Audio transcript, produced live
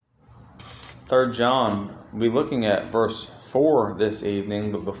3 John, we'll be looking at verse 4 this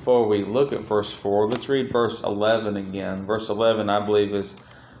evening, but before we look at verse 4, let's read verse 11 again. Verse 11, I believe, is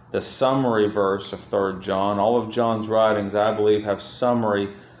the summary verse of 3 John. All of John's writings, I believe, have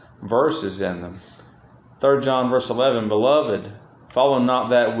summary verses in them. 3 John verse 11, Beloved, follow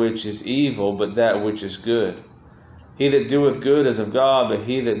not that which is evil, but that which is good. He that doeth good is of God, but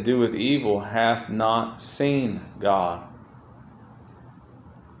he that doeth evil hath not seen God.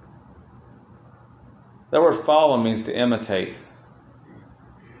 That word follow means to imitate.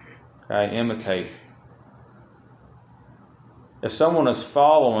 Okay, imitate. If someone is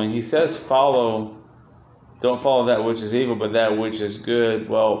following, he says follow, don't follow that which is evil, but that which is good.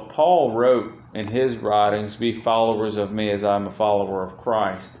 Well, Paul wrote in his writings, be followers of me as I am a follower of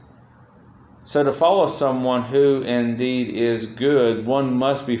Christ. So to follow someone who indeed is good, one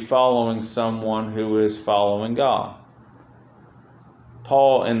must be following someone who is following God.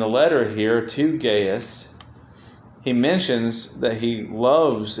 Paul, in the letter here to Gaius, he mentions that he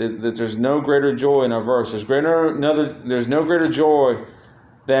loves, that there's no greater joy in our verse. There's no greater joy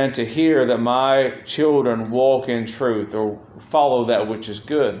than to hear that my children walk in truth or follow that which is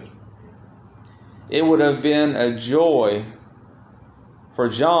good. It would have been a joy for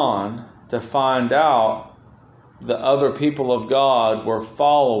John to find out the other people of God were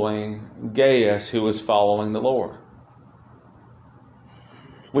following Gaius, who was following the Lord.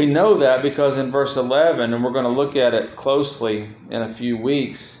 We know that because in verse 11, and we're going to look at it closely in a few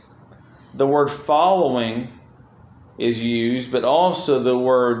weeks, the word following is used, but also the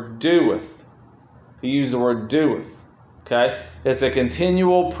word doeth. He used the word doeth. Okay? It's a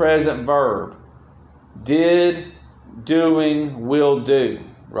continual present verb. Did, doing, will do.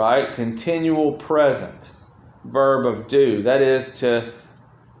 Right? Continual present verb of do. That is to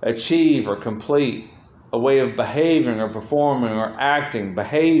achieve or complete. A way of behaving or performing or acting,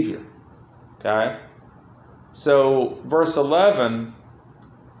 behavior. Okay? So, verse 11,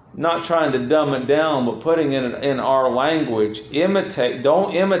 not trying to dumb it down, but putting it in our language,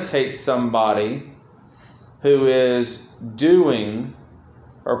 don't imitate somebody who is doing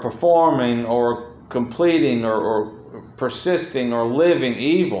or performing or completing or persisting or living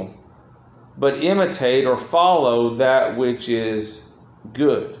evil, but imitate or follow that which is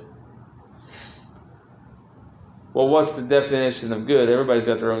good. Well, what's the definition of good? Everybody's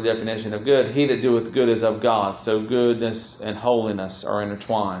got their own definition of good. He that doeth good is of God. So goodness and holiness are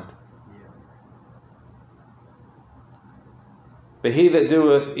intertwined. But he that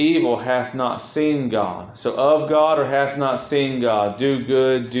doeth evil hath not seen God. So of God or hath not seen God. Do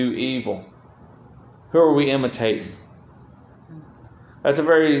good, do evil. Who are we imitating? That's a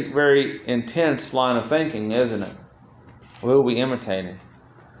very, very intense line of thinking, isn't it? Who are we imitating?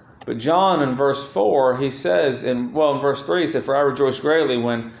 But John in verse 4, he says, in verse 3, he said, For I rejoiced greatly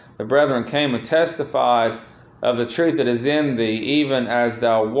when the brethren came and testified of the truth that is in thee, even as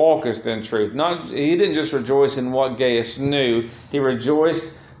thou walkest in truth. He didn't just rejoice in what Gaius knew. He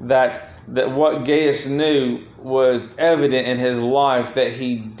rejoiced that what Gaius knew was evident in his life, that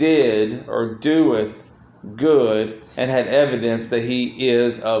he did or doeth good, and had evidence that he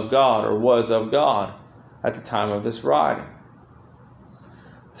is of God or was of God at the time of this writing.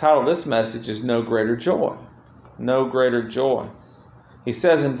 The title of this message is No Greater Joy. No greater joy. He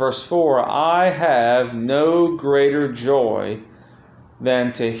says in verse 4, I have no greater joy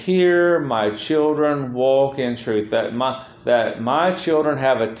than to hear my children walk in truth. That my children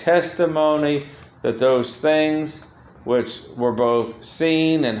have a testimony that those things which were both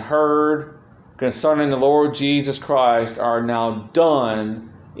seen and heard concerning the Lord Jesus Christ are now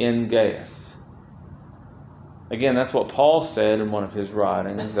done in Gaius. Again, that's what Paul said in one of his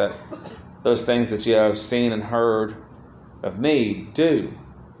writings, that those things that you have seen and heard of me, do.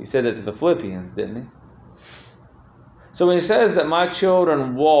 He said that to the Philippians, didn't he? So when he says that my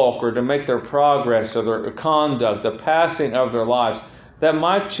children walk, or to make their progress or their conduct, the passing of their lives, that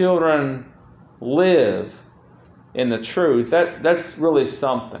my children live in the truth, that's really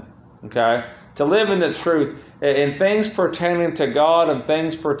something. Okay? To live in the truth, in things pertaining to God and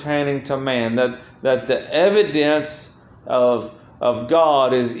things pertaining to man, that the evidence of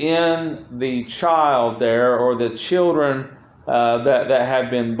God is in the child there, or the children that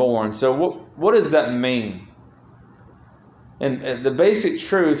have been born. So what does that mean? And the basic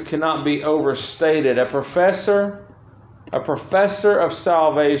truth cannot be overstated. A professor of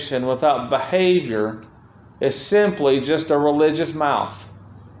salvation without behavior is simply just a religious mouth.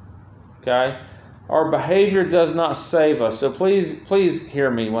 Okay? Our behavior does not save us. So please hear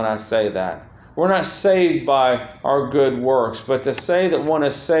me when I say that. We're not saved by our good works, but to say that one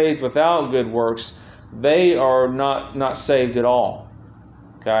is saved without good works, they are not saved at all.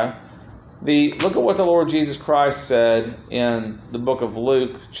 Okay? Look at what the Lord Jesus Christ said in the book of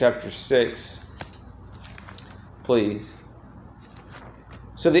Luke, chapter 6, please.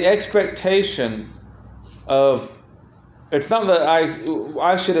 So the expectation of, it's not that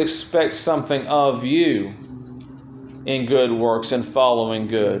I should expect something of you in good works and following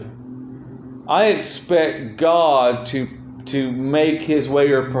good. I expect God to make His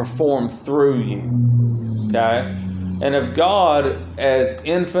way or perform through you. Okay? And if God, as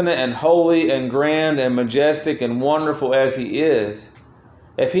infinite and holy and grand and majestic and wonderful as He is,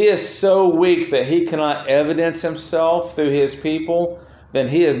 if He is so weak that He cannot evidence Himself through His people, then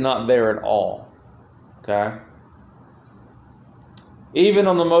He is not there at all. Okay? Even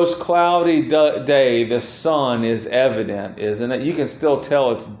on the most cloudy day, the sun is evident, isn't it? You can still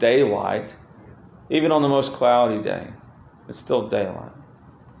tell it's daylight. Even on the most cloudy day, it's still daylight.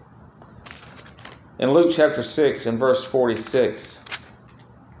 In Luke chapter 6 and verse 46,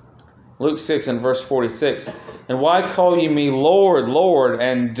 Luke 6 and verse 46, and why call ye me Lord, Lord,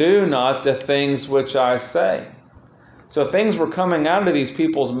 and do not the things which I say? So things were coming out of these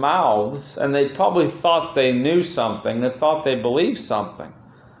people's mouths, and they probably thought they knew something, they thought they believed something.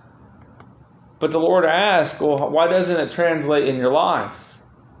 But the Lord asked, well, why doesn't it translate in your life?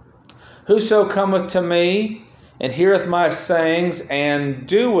 Whoso cometh to me and heareth my sayings and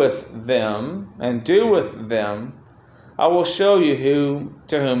doeth them, I will show you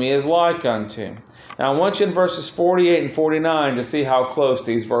to whom he is like unto. Now I want you in verses 48 and 49 to see how close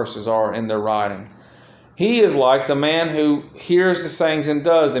these verses are in their writing. He is like the man who hears the sayings and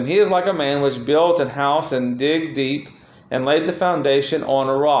does them. He is like a man which built an house and digged deep and laid the foundation on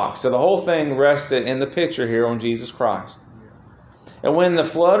a rock. So the whole thing rested in the picture here on Jesus Christ. And when the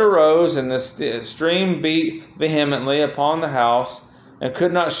flood arose and the stream beat vehemently upon the house and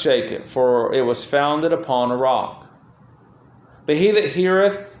could not shake it, for it was founded upon a rock. But he that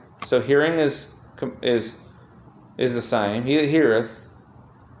heareth, so hearing is the same, he that heareth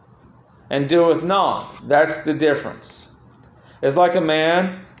and doeth not, that's the difference, is like a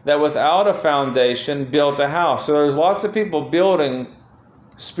man that without a foundation built a house. So there's lots of people building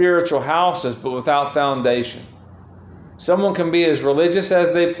spiritual houses but without foundation. Someone can be as religious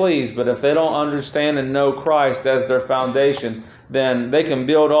as they please, but if they don't understand and know Christ as their foundation, then they can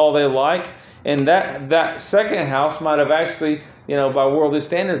build all they like. And that second house might have actually, by worldly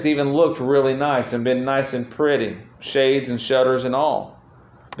standards, even looked really nice and been nice and pretty, shades and shutters and all,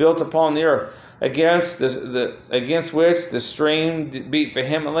 built upon the earth, against which the stream beat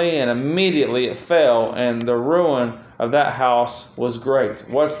vehemently, and immediately it fell, and the ruin of that house was great.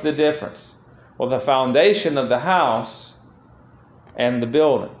 What's the difference? Well, the foundation of the house and the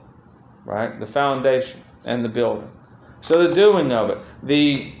building, right? The foundation and the building. So the doing of it.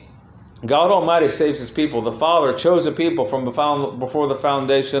 God Almighty saves His people. The Father chose a people from before the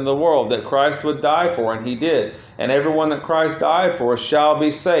foundation of the world that Christ would die for, and He did. And everyone that Christ died for shall be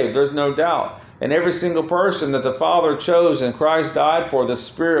saved. There's no doubt. And every single person that the Father chose and Christ died for, the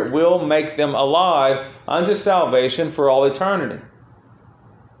Spirit will make them alive unto salvation for all eternity.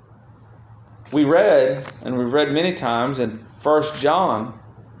 We read, and we've read many times in 1 John,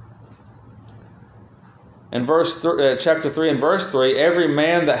 in chapter 3 and verse 3, every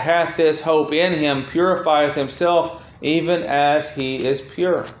man that hath this hope in him purifieth himself even as he is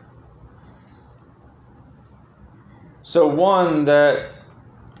pure. So one that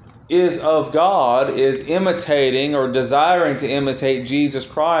is of God is imitating or desiring to imitate Jesus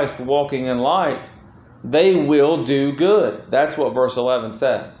Christ, walking in light. They will do good. That's what verse 11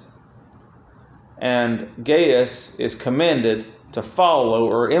 says. And Gaius is commended to follow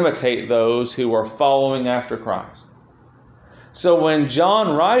or imitate those who are following after Christ. So when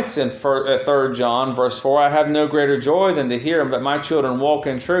John writes in 3 John verse 4, I have no greater joy than to hear that my children walk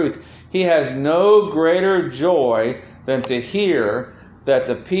in truth. He has no greater joy than to hear that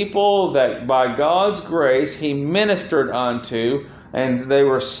the people that by God's grace He ministered unto and they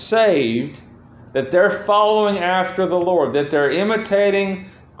were saved, that they're following after the Lord, that they're imitating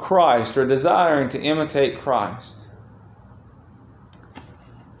Christ or desiring to imitate Christ.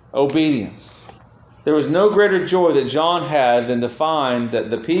 Obedience. There was no greater joy that John had than to find that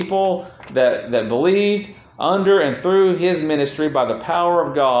the people that believed under and through his ministry by the power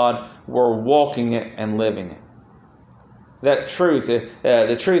of God were walking it and living it. That truth,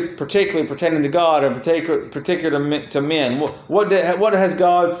 the truth particularly pertaining to God and particular to men. What has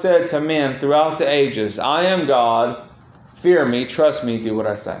God said to men throughout the ages? I am God. Fear me, trust me, do what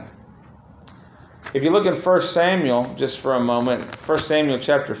I say. If you look at 1 Samuel, just for a moment, 1 Samuel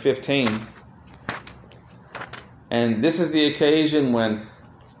chapter 15, and this is the occasion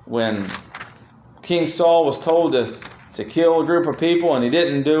when King Saul was told to kill a group of people, and he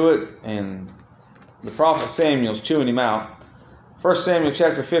didn't do it, and the prophet Samuel's chewing him out. 1 Samuel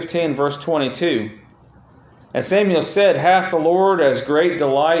chapter 15, verse 22. And Samuel said, Hath the Lord as great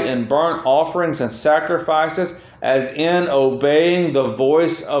delight in burnt offerings and sacrifices as in obeying the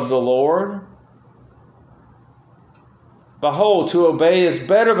voice of the Lord? Behold, to obey is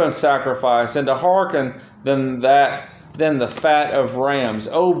better than sacrifice, and to hearken than the fat of rams.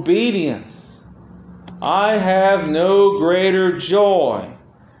 Obedience. I have no greater joy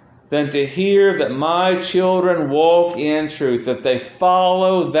than to hear that my children walk in truth, that they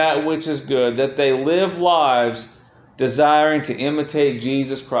follow that which is good, that they live lives desiring to imitate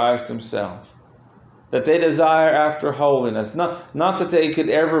Jesus Christ Himself, that they desire after holiness. Not that they could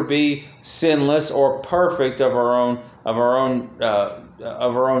ever be sinless or perfect of our own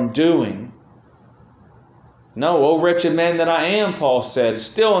doing. No, O wretched man that I am, Paul said,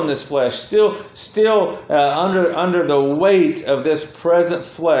 still in this flesh, still under the weight of this present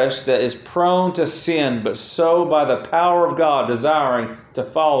flesh that is prone to sin, but so by the power of God, desiring to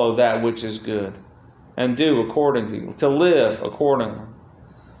follow that which is good and do accordingly, to live accordingly.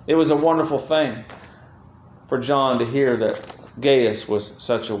 It was a wonderful thing for John to hear that Gaius was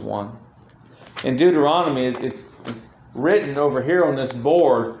such a one. In Deuteronomy, it's written over here on this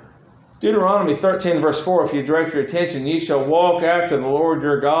board, Deuteronomy 13, verse 4, if you direct your attention, ye shall walk after the Lord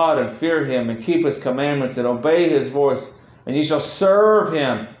your God and fear Him and keep His commandments and obey His voice, and ye shall serve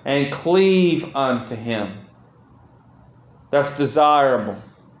Him and cleave unto Him. That's desirable.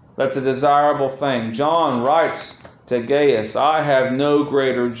 That's a desirable thing. John writes to Gaius, I have no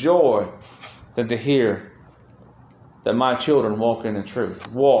greater joy than to hear that my children walk in the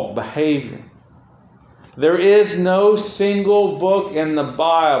truth. Walk, behavior. There is no single book in the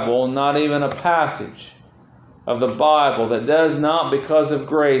Bible, not even a passage of the Bible, that does not, because of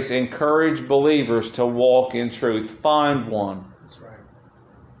grace, encourage believers to walk in truth. Find one. That's right.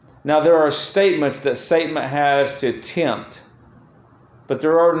 Now, there are statements that Satan has to tempt, but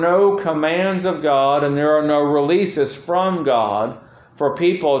there are no commands of God and there are no releases from God for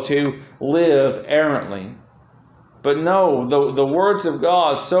people to live errantly. But no, the words of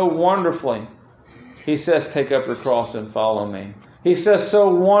God so wonderfully, He says, take up your cross and follow me. He says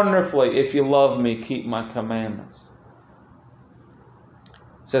so wonderfully, if you love me, keep my commandments.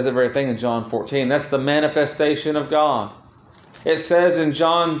 It says the very thing in John 14. That's the manifestation of God. It says in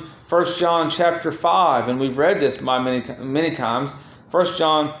 1 John chapter 5, and we've read this many times, 1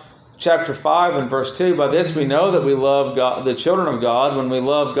 John chapter 5 and verse 2, by this we know that we love God, the children of God, when we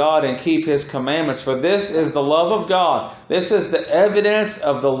love God and keep His commandments. For this is the love of God. This is the evidence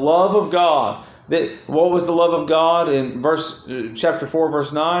of the love of God. What was the love of God in chapter 4,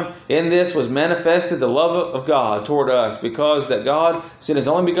 verse 9? In this was manifested the love of God toward us, because that God sent His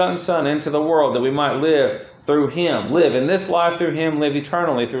only begotten Son into the world that we might live through Him. Live in this life through Him, live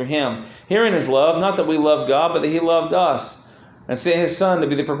eternally through Him. Herein is love, not that we loved God, but that He loved us and sent His Son to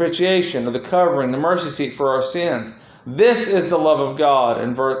be the propitiation, or the covering, the mercy seat for our sins. This is the love of God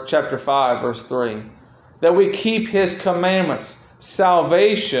in chapter 5, verse 3. That we keep His commandments.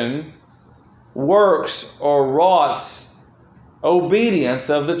 Salvation works or rots obedience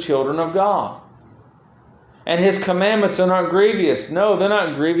of the children of God. And His commandments are not grievous. No, they're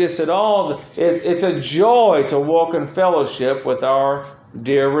not grievous at all. It's a joy to walk in fellowship with our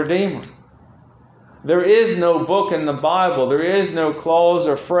dear Redeemer. There is no book in the Bible, there is no clause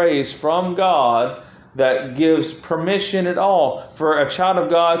or phrase from God that gives permission at all for a child of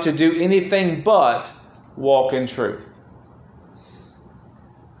God to do anything but walk in truth.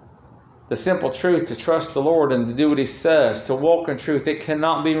 The simple truth, to trust the Lord and to do what He says, to walk in truth, it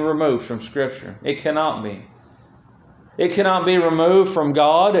cannot be removed from Scripture. It cannot be. It cannot be removed from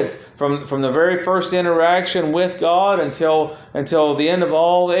God. It's from the very first interaction with God until the end of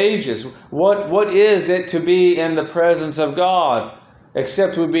all ages. What is it to be in the presence of God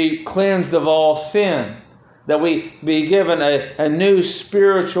except we be cleansed of all sin, that we be given a new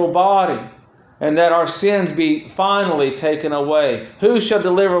spiritual body, and that our sins be finally taken away? Who shall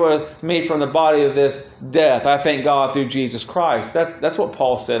deliver me from the body of this death? I thank God through Jesus Christ. That's what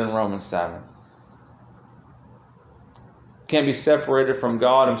Paul said in Romans 7. Can't be separated from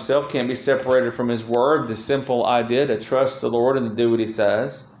God Himself, can't be separated from His Word, the simple idea to trust the Lord and to do what He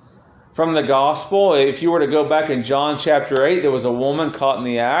says. From the gospel, if you were to go back in John chapter 8, there was a woman caught in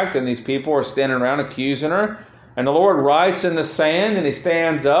the act, and these people were standing around accusing her. And the Lord writes in the sand, and He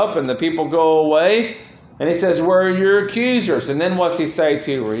stands up, and the people go away. And He says, where are your accusers? And then what's He say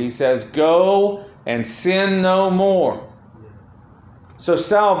to her? He says, go and sin no more. So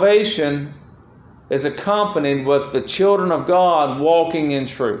salvation is accompanied with the children of God walking in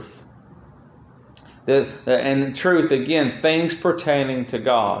truth. And truth, again, things pertaining to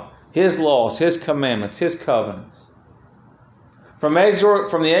God. His laws, His commandments, His covenants. From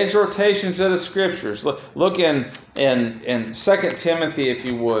the exhortations of the Scriptures, look in 2 Timothy, if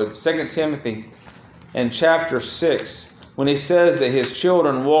you would. 2 Timothy in chapter 6, when he says that his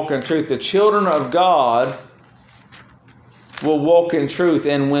children walk in truth. The children of God will walk in truth,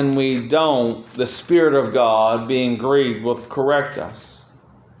 and when we don't, the Spirit of God, being grieved, will correct us.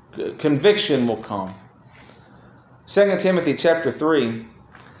 Conviction will come. 2 Timothy chapter 3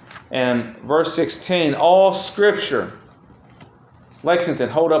 and verse 16, all Scripture. Lexington,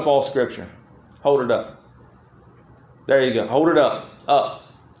 hold up all Scripture. Hold it up. There you go. Hold it up. Up.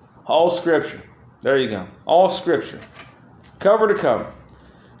 All Scripture. There you go. All Scripture, cover to cover,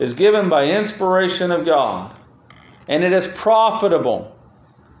 is given by inspiration of God, and it is profitable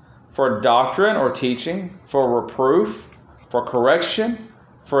for doctrine or teaching, for reproof, for correction,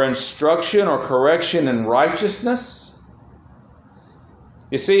 for instruction or correction in righteousness.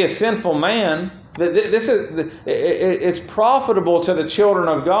 You see, a sinful man, it's profitable to the children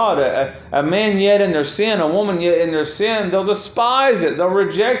of God. A man yet in their sin, a woman yet in their sin, they'll despise it, they'll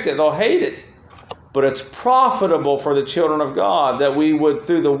reject it, they'll hate it. But it's profitable for the children of God that we would,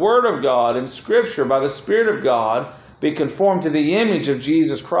 through the Word of God and Scripture, by the Spirit of God, be conformed to the image of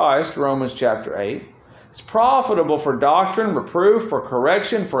Jesus Christ, Romans chapter 8. It's profitable for doctrine, reproof, for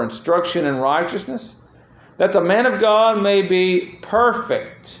correction, for instruction in righteousness, that the man of God may be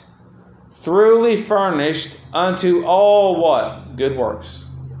perfect, thoroughly furnished unto all what? Good works.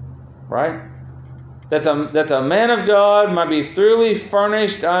 Right? That the man of God might be thoroughly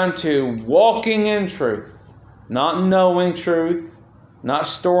furnished unto walking in truth, not knowing truth, not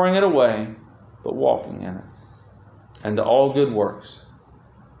storing it away, but walking in it, and to all good works.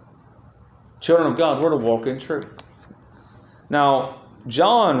 Children of God, we're to walk in truth. Now,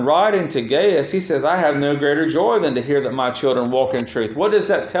 John, writing to Gaius, he says, I have no greater joy than to hear that my children walk in truth. What does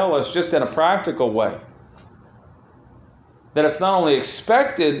that tell us just in a practical way? That it's not only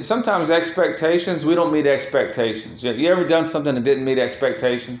expected, sometimes expectations, we don't meet expectations. You ever done something that didn't meet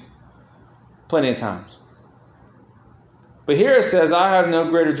expectations? Plenty of times. But here it says, I have no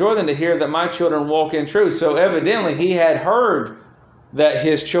greater joy than to hear that my children walk in truth. So evidently he had heard that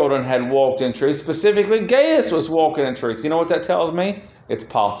his children had walked in truth. Specifically, Gaius was walking in truth. You know what that tells me? It's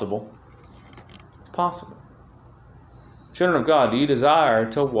possible. It's possible. Children of God, do you desire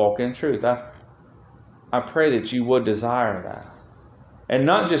to walk in truth? I pray that you would desire that. And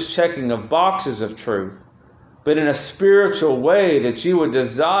not just checking of boxes of truth, but in a spiritual way that you would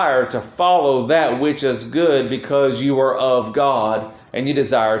desire to follow that which is good because you are of God, and you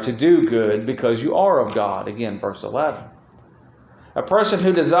desire to do good because you are of God. Again, verse 11. A person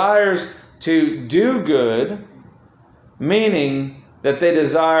who desires to do good, meaning that they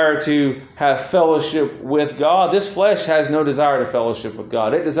desire to have fellowship with God. This flesh has no desire to fellowship with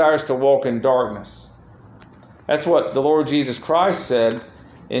God. It desires to walk in darkness. That's what the Lord Jesus Christ said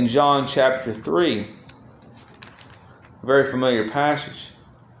in John chapter 3. A very familiar passage.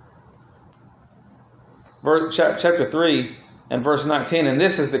 Chapter 3 and verse 19. And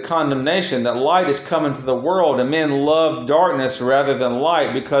this is the condemnation, that light is come into the world, and men loved darkness rather than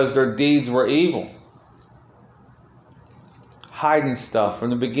light because their deeds were evil. Hiding stuff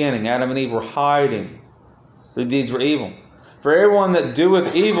from the beginning. Adam and Eve were hiding. Their deeds were evil. For everyone that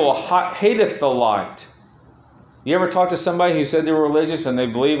doeth evil hateth the light. You ever talk to somebody who said they were religious and they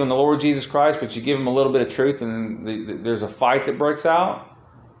believe in the Lord Jesus Christ, but you give them a little bit of truth and there's a fight that breaks out?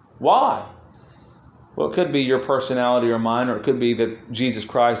 Why? Well, it could be your personality or mine, or it could be that Jesus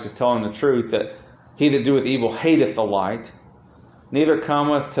Christ is telling the truth, that he that doeth evil hateth the light, neither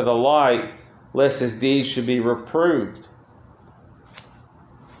cometh to the light, lest his deeds should be reproved.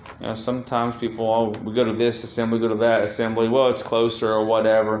 You know, sometimes people, we go to this assembly, go to that assembly, well, it's closer or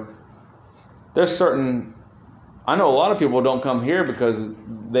whatever. I know a lot of people don't come here because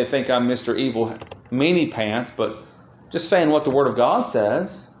they think I'm Mr. Evil Meanie Pants, but just saying what the Word of God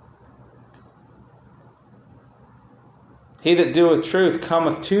says. He that doeth truth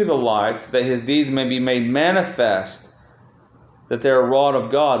cometh to the light, that his deeds may be made manifest, that they are wrought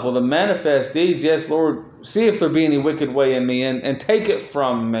of God. Well, the manifest deeds, yes, Lord, see if there be any wicked way in me, and take it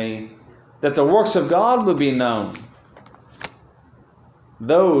from me, that the works of God would be known.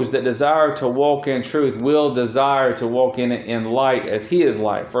 Those that desire to walk in truth will desire to walk in light as he is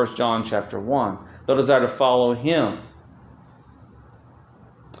light. 1 John chapter 1. They'll desire to follow him.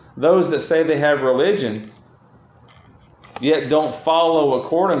 Those that say they have religion, yet don't follow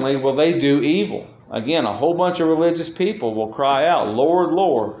accordingly, well, they do evil. Again, a whole bunch of religious people will cry out, Lord,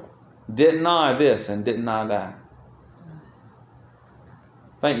 Lord, didn't I this and didn't I that?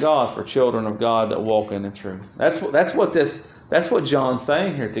 Thank God for children of God that walk in the truth. That's what John's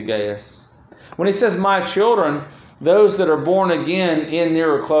saying here to Gaius. When he says, my children, those that are born again in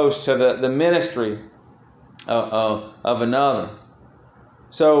near or close to the ministry of another.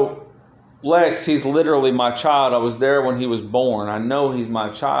 So Lex, he's literally my child. I was there when he was born. I know he's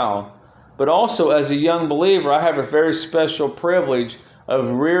my child. But also as a young believer, I have a very special privilege of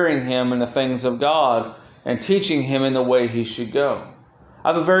rearing him in the things of God and teaching him in the way he should go.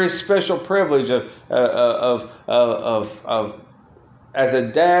 I have a very special privilege of as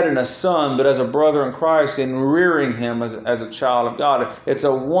a dad and a son, but as a brother in Christ, in rearing him as a child of God. It's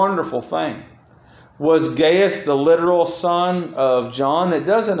a wonderful thing. Was Gaius the literal son of John? It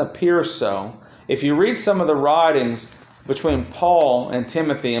doesn't appear so. If you read some of the writings between Paul and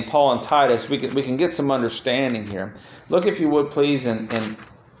Timothy and Paul and Titus, we can get some understanding here. Look, if you would, please, in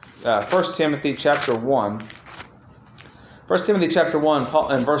 1 Timothy chapter 1. 1 Timothy chapter 1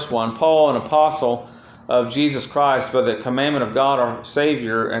 and verse 1, Paul, an apostle of Jesus Christ, by the commandment of God our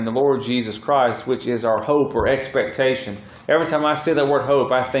Savior and the Lord Jesus Christ, which is our hope or expectation. Every time I say that word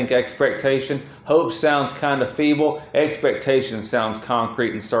hope, I think expectation. Hope sounds kind of feeble. Expectation sounds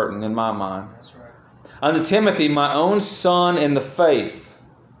concrete and certain in my mind. That's right. Unto Timothy, my own son in the faith,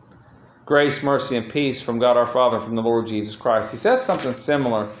 grace, mercy, and peace from God our Father and from the Lord Jesus Christ. He says something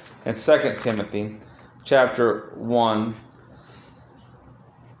similar in 2 Timothy chapter 1,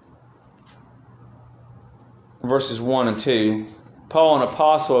 verses 1 and 2. Paul, an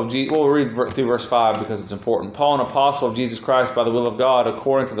apostle of Jesus, we'll read through verse 5 because it's important. Paul, an apostle of Jesus Christ by the will of God,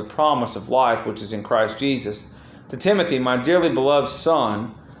 according to the promise of life which is in Christ Jesus. To Timothy, my dearly beloved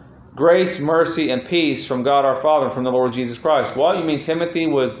son, grace, mercy, and peace from God our Father and from the Lord Jesus Christ. What? You mean Timothy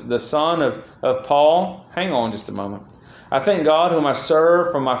was the son of Paul? Hang on just a moment. I thank God whom I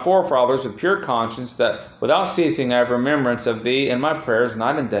serve from my forefathers with pure conscience, that without ceasing I have remembrance of thee in my prayers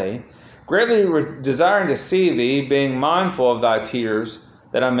night and day, greatly desiring to see thee, being mindful of thy tears,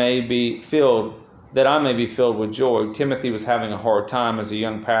 that I may be filled with joy. Timothy was having a hard time as a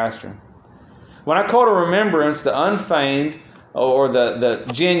young pastor. When I call to remembrance the unfeigned or the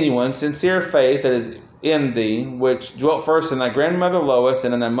genuine, sincere faith that is in thee, which dwelt first in thy grandmother Lois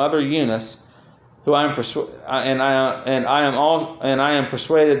and in thy mother Eunice, who I am persuaded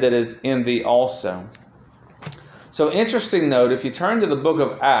that is in thee also. So interesting note, if you turn to the book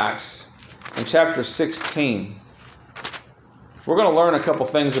of Acts, in chapter 16, we're going to learn a couple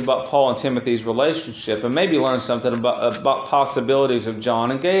things about Paul and Timothy's relationship, and maybe learn something about possibilities of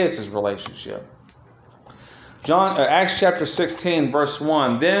John and Gaius' relationship. Acts chapter 16, verse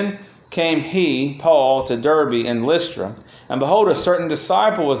 1, Then came he, Paul, to Derbe and Lystra, and behold, a certain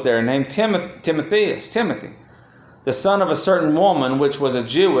disciple was there, named Timothy, the son of a certain woman, which was a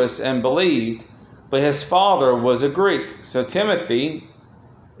Jewess, and believed, but his father was a Greek. So Timothy,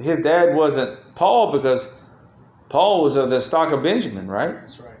 his dad wasn't Paul, because Paul was of the stock of Benjamin, right?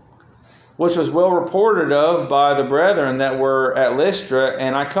 That's right. Which was well reported of by the brethren that were at Lystra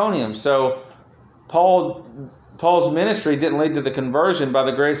and Iconium. So Paul's ministry didn't lead to the conversion by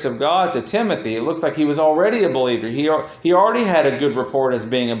the grace of God to Timothy. It looks like he was already a believer. He already had a good report as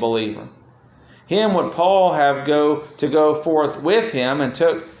being a believer. Him would Paul have to go forth with him and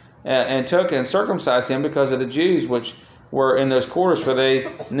took and circumcised him because of the Jews which were in those quarters, for they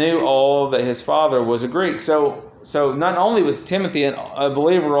knew all that his father was a Greek. So not only was Timothy a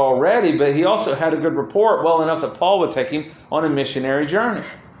believer already, but he also had a good report, well enough that Paul would take him on a missionary journey.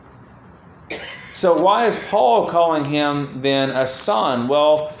 So why is Paul calling him then a son?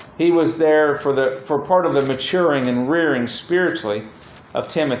 Well, he was there for part of the maturing and rearing spiritually of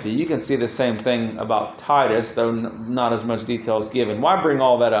Timothy. You can see the same thing about Titus, though not as much detail is given. Why bring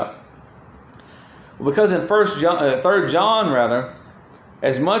all that up? Because in 3 John,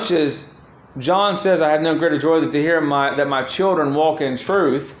 as much as John says, I have no greater joy than to hear that my children walk in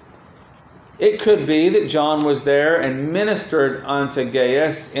truth, it could be that John was there and ministered unto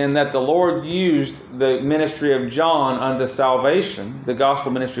Gaius, in that the Lord used the ministry of John unto salvation, the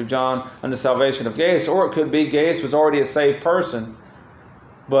gospel ministry of John unto salvation of Gaius. Or it could be Gaius was already a saved person,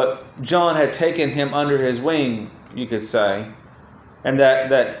 but John had taken him under his wing, you could say. And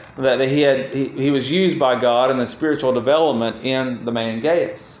that he was used by God in the spiritual development in the man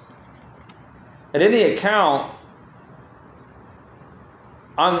Gaius. At any account,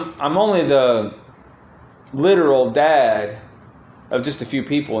 I'm only the literal dad of just a few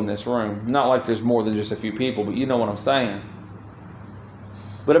people in this room. Not like there's more than just a few people, but you know what I'm saying.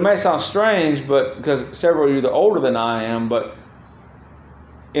 But it may sound strange, but because several of you are older than I am, but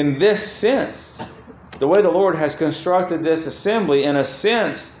in this sense, the way the Lord has constructed this assembly, in a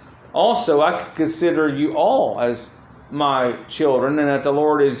sense, also I could consider you all as my children, and that the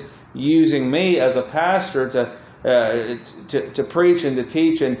Lord is using me as a pastor to preach and to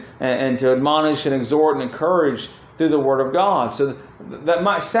teach and to admonish and exhort and encourage through the Word of God. So that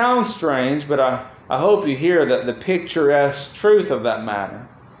might sound strange, but I hope you hear the picturesque truth of that matter.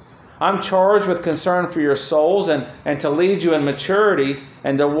 I'm charged with concern for your souls and to lead you in maturity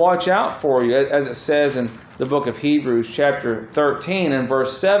and to watch out for you, as it says in the book of Hebrews chapter 13 and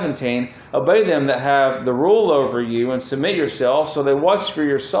verse 17. Obey them that have the rule over you and submit yourselves so they watch for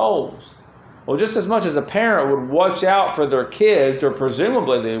your souls. Well, just as much as a parent would watch out for their kids, or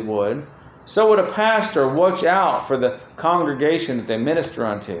presumably they would, so would a pastor watch out for the congregation that they minister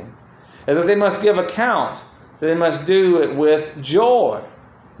unto. And that they must give account, that they must do it with joy.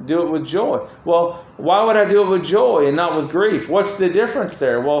 Do it with joy. Well, why would I do it with joy and not with grief? What's the difference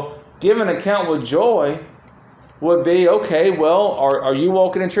there? Well, give an account with joy would be, okay, well, are you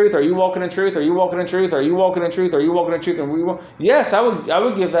walking in truth? Are you walking in truth? Are you walking in truth? Are you walking in truth? Are you walking in truth? And yes, I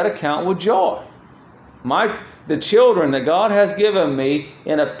would give that account with joy. The children that God has given me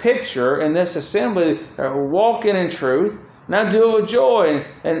in a picture in this assembly are walking in truth. Now do it with joy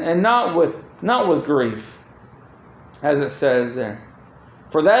and not with grief, as it says there.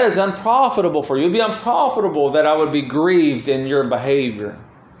 For that is unprofitable for you. It would be unprofitable that I would be grieved in your behavior.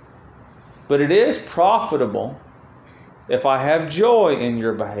 But it is profitable if I have joy in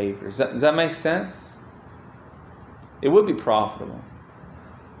your behavior. Does that make sense? It would be profitable.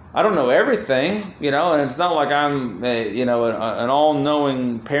 I don't know everything, and it's not like I'm, an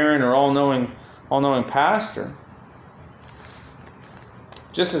all-knowing parent or all-knowing pastor.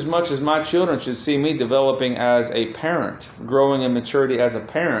 Just as much as my children should see me developing as a parent, growing in maturity as a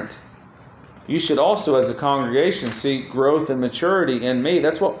parent, you should also, as a congregation, see growth and maturity in me.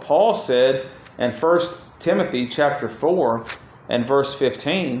 That's what Paul said in 1 Timothy chapter 4 and verse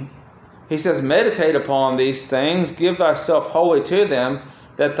 15. He says, meditate upon these things, give thyself wholly to them,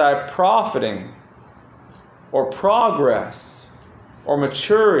 that thy profiting or progress or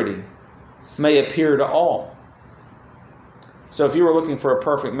maturity may appear to all. So if you were looking for a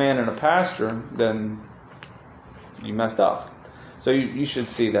perfect man and a pastor, then you messed up. So you should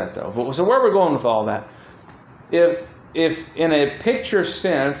see that, though. So where are we going with all that? If in a picture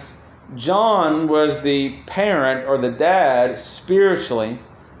sense, John was the parent or the dad spiritually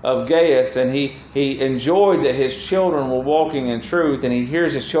of Gaius, and he enjoyed that his children were walking in truth, and he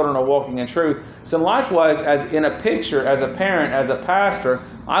hears his children are walking in truth. So likewise, as in a picture, as a parent, as a pastor,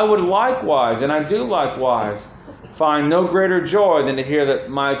 I would likewise, and I do likewise, find no greater joy than to hear that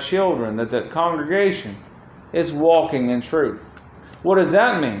my children, that the congregation is walking in truth. What does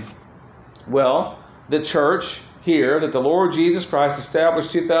that mean? Well, the church here that the Lord Jesus Christ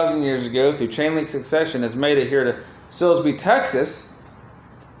established 2,000 years ago through chain link succession has made it here to Silsbee, Texas,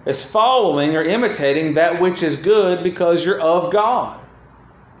 is following or imitating that which is good because you're of God.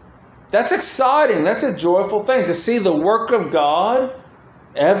 That's exciting. That's a joyful thing. To see the work of God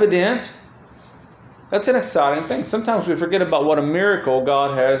evident, that's an exciting thing. Sometimes we forget about what a miracle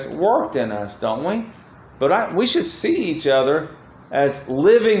God has worked in us, don't we? But we should see each other as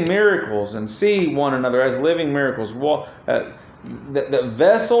living miracles and see one another as living miracles. The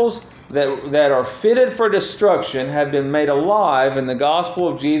vessels that are fitted for destruction have been made alive in the gospel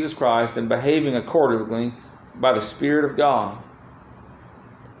of Jesus Christ and behaving accordingly by the Spirit of God.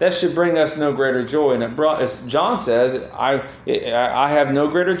 That should bring us no greater joy. And as John says, I have no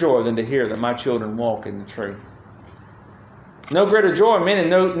greater joy than to hear that my children walk in the truth. No greater joy, meaning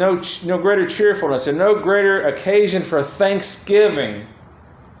no greater cheerfulness and no greater occasion for thanksgiving.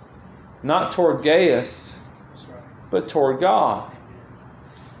 Not toward Gaius, but toward God.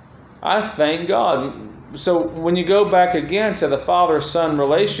 I thank God. So when you go back again to the father-son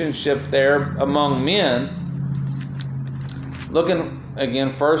relationship there among men, looking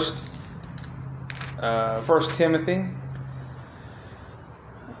again, 1 Timothy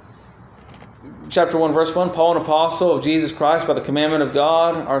chapter 1, verse 1, Paul, an apostle of Jesus Christ by the commandment of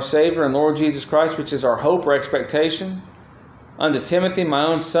God, our Savior and Lord Jesus Christ, which is our hope or expectation, unto Timothy, my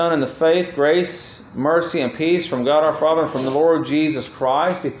own son in the faith, grace, mercy, and peace from God our Father and from the Lord Jesus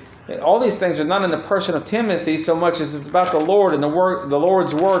Christ. All these things are not in the person of Timothy so much as it's about the Lord and the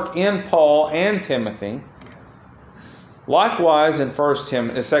Lord's work in Paul and Timothy. Likewise in 2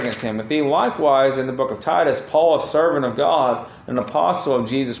 Timothy, likewise in the book of Titus, Paul, a servant of God, an apostle of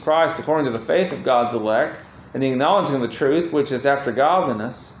Jesus Christ, according to the faith of God's elect, and the acknowledging of the truth, which is after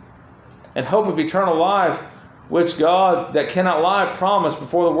godliness, and hope of eternal life, which God that cannot lie promised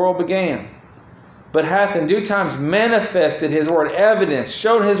before the world began, but hath in due times manifested his word, evidence,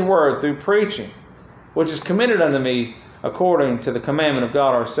 showed his word through preaching, which is committed unto me according to the commandment of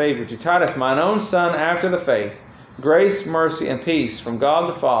God our Savior, to Titus, mine own son after the faith, Grace, mercy, and peace from God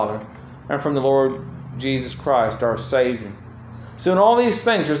the Father and from the Lord Jesus Christ, our Savior. So in all these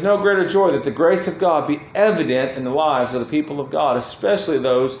things, there's no greater joy that the grace of God be evident in the lives of the people of God, especially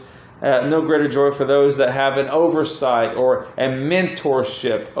those, no greater joy for those that have an oversight or a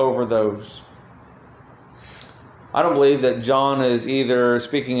mentorship over those. I don't believe that John is either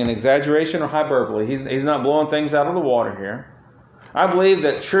speaking in exaggeration or hyperbole. He's not blowing things out of the water here. I believe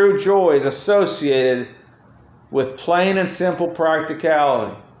that true joy is associated with plain and simple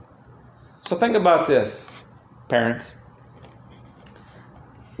practicality. So think about this, parents.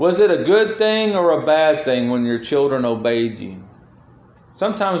 Was it a good thing or a bad thing when your children obeyed you?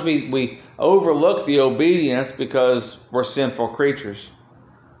 Sometimes we overlook the obedience because we're sinful creatures.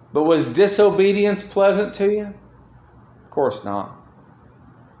 But was disobedience pleasant to you? Of course not.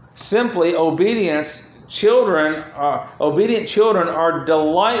 Simply, obedient children are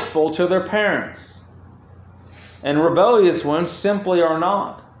delightful to their parents. And rebellious ones simply are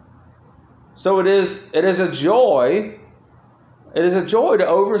not. So it is a joy. It is a joy to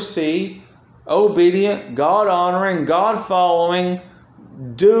oversee obedient, God-honoring, God-following,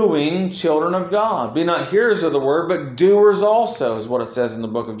 doing children of God. Be not hearers of the word, but doers also, is what it says in the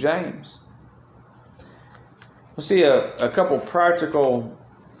book of James. We'll see a couple practical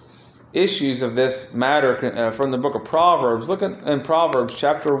issues of this matter from the book of Proverbs. Look in Proverbs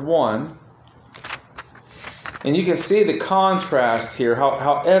chapter 1. And you can see the contrast here,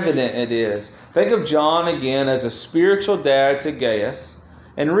 how evident it is. Think of John again as a spiritual dad to Gaius,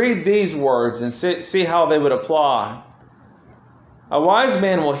 and read these words and see how they would apply. A wise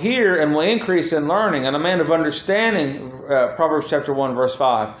man will hear and will increase in learning, and a man of understanding, Proverbs chapter 1, verse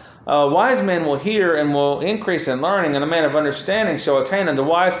 5. A wise man will hear and will increase in learning, and a man of understanding shall attain unto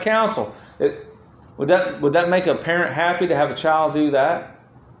wise counsel. Would that make a parent happy to have a child do that?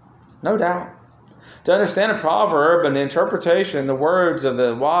 No doubt. To understand a proverb and the interpretation, the words of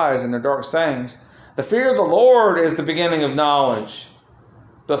the wise and their dark sayings, the fear of the Lord is the beginning of knowledge,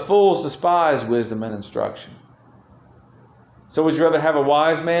 but fools despise wisdom and instruction. So would you rather have a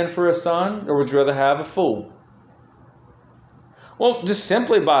wise man for a son, or would you rather have a fool? Well, just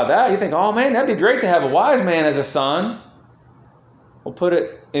simply by that, you think, oh man, that'd be great to have a wise man as a son. We'll put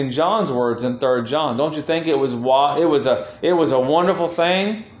it in John's words in 3 John. Don't you think it was a wonderful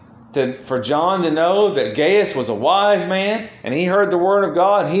thing for John to know that Gaius was a wise man, and he heard the word of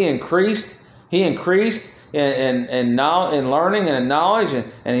God, and he increased in learning and in knowledge,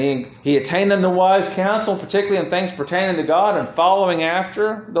 and he attained unto wise counsel, particularly in things pertaining to God and following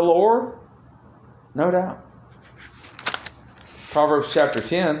after the Lord? No doubt. Proverbs chapter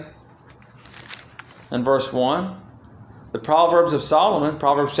 10 and verse 1. The Proverbs of Solomon,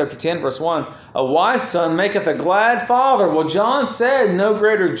 Proverbs chapter 10, verse 1. A wise son maketh a glad father. Well, John said, no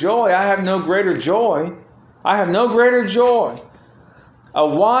greater joy. I have no greater joy. I have no greater joy. A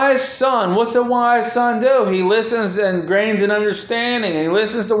wise son, what's a wise son do? He listens and gains in understanding, and he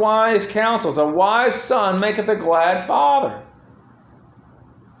listens to wise counsels. A wise son maketh a glad father.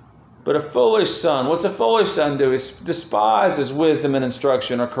 But a foolish son, what's a foolish son do? He despises wisdom and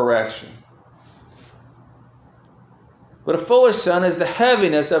instruction or correction. But a foolish son is the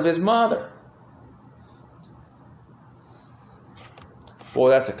heaviness of his mother. Boy,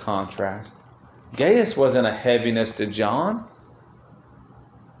 that's a contrast. Gaius wasn't a heaviness to John.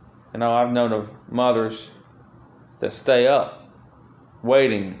 I've known of mothers that stay up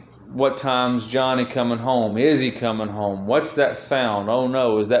waiting. What time's Johnny coming home? Is he coming home? What's that sound? Oh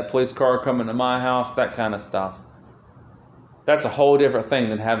no, is that police car coming to my house? That kind of stuff. That's a whole different thing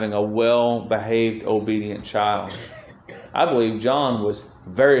than having a well-behaved, obedient child. I believe John was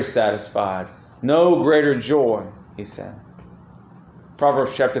very satisfied. No greater joy, he said.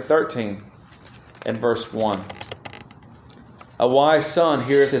 Proverbs chapter 13 and verse 1. A wise son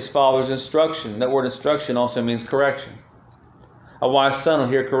heareth his father's instruction. That word instruction also means correction. A wise son will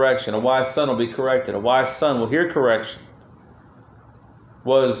hear correction. A wise son will be corrected. A wise son will hear correction.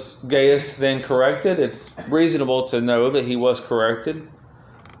 Was Gaius then corrected? It's reasonable to know that he was corrected.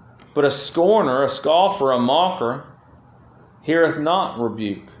 But a scorner, a scoffer, a mocker, heareth not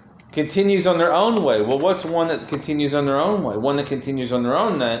rebuke. Continues on their own way. Well, what's one that continues on their own way? One that continues on their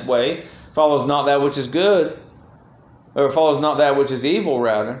own way follows not that which is good, or follows not that which is evil,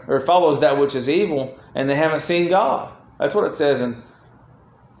 rather, or follows that which is evil, and they haven't seen God. That's what it says in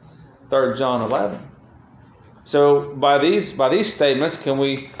 3 John 11. So by these statements, can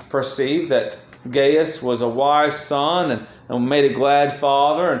we perceive that Gaius was a wise son and made a glad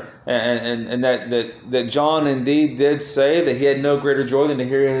father, and that John indeed did say that he had no greater joy than to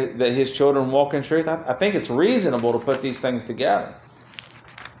hear that his children walk in truth? I think it's reasonable to put these things together.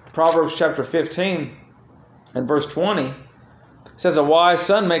 Proverbs chapter 15 In verse 20, it says, a wise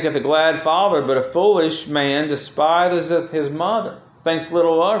son maketh a glad father, but a foolish man despiseth his mother, thinks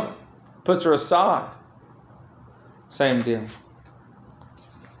little of her, puts her aside. Same deal.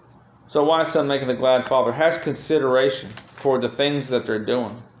 So a wise son maketh a glad father, has consideration toward the things that they're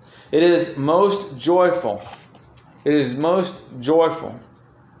doing. It is most joyful. It is most joyful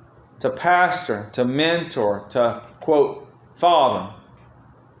to pastor, to mentor, to, quote, father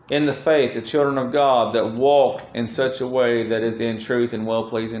in the faith, the children of God that walk in such a way that is in truth and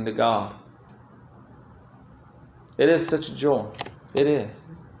well-pleasing to God. It is such a joy. It is.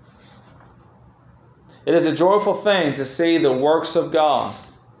 It is a joyful thing to see the works of God.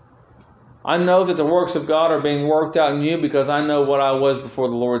 I know that the works of God are being worked out in you because I know what I was before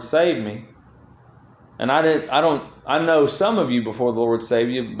the Lord saved me. And I know some of you before the Lord saved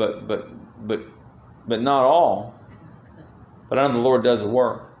you, but not all. But I know the Lord does a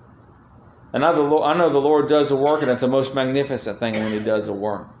work. And I know the Lord does a work, and it's a most magnificent thing when He does a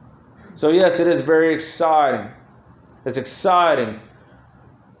work. So yes, it is very exciting. It's exciting.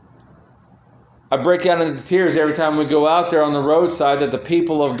 I break out into tears every time we go out there on the roadside that the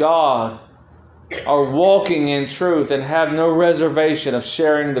people of God are walking in truth and have no reservation of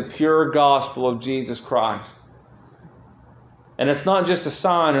sharing the pure gospel of Jesus Christ. And it's not just a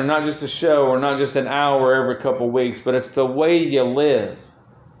sign or not just a show or not just an hour every couple of weeks, but it's the way you live.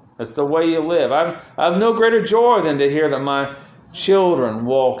 It's the way you live. I have no greater joy than to hear that my children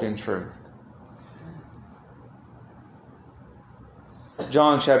walk in truth.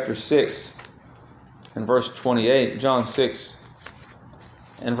 John chapter 6 and verse 28. John 6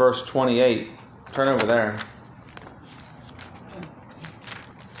 and verse 28. Turn over there.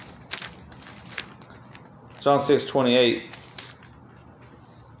 John 6:28.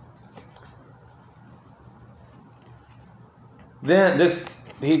 Then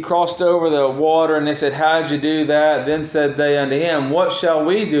he crossed over the water, and they said, how'd you do that? Then said they unto him, what shall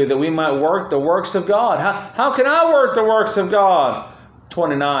we do that we might work the works of God? How can I work the works of God?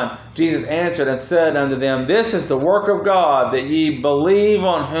 29. Jesus answered and said unto them, this is the work of God, that ye believe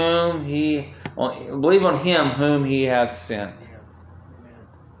on him whom he hath sent.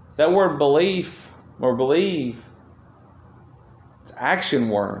 That word belief or believe, it's action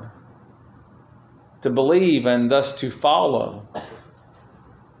word. To believe and thus to follow.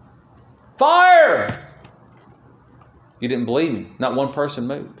 Fire! You didn't believe me. Not one person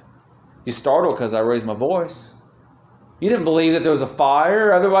moved. You startled because I raised my voice. You didn't believe that there was a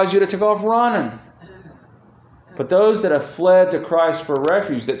fire, otherwise you'd have took off running. But those that have fled to Christ for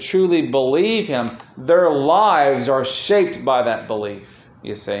refuge, that truly believe Him, their lives are shaped by that belief,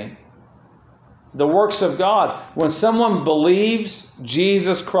 you see. The works of God. When someone believes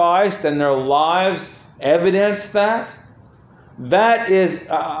Jesus Christ and their lives evidence that, that is,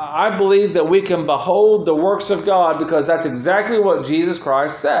 I believe that we can behold the works of God because that's exactly what Jesus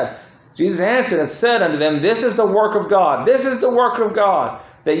Christ said. Jesus answered and said unto them, this is the work of God. This is the work of God,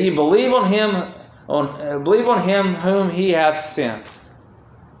 that ye believe on him whom He hath sent.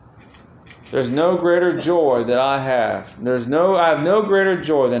 There's no greater joy that I have. I have no greater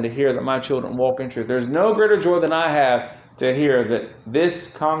joy than to hear that my children walk in truth. There's no greater joy than I have to hear that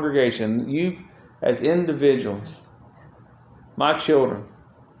this congregation, you as individuals, my children,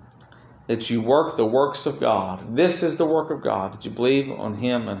 that you work the works of God. This is the work of God, that you believe on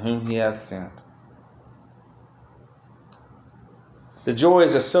Him and whom He hath sent. The joy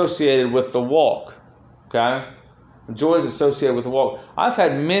is associated with the walk. Okay? The joy is associated with the walk. I've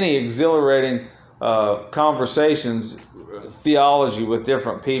had many exhilarating conversations, theology with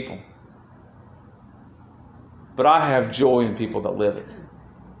different people. But I have joy in people that live it.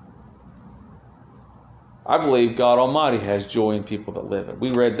 I believe God Almighty has joy in people that live it.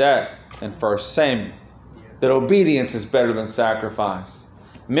 We read that in 1 Samuel. That obedience is better than sacrifice.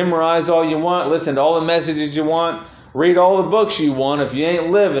 Memorize all you want. Listen to all the messages you want. Read all the books you want. If you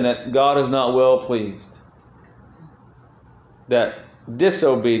ain't living it, God is not well pleased. That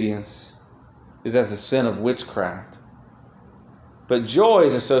disobedience is as the sin of witchcraft. But joy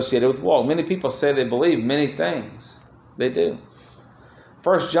is associated with walk. Many people say they believe many things. They do.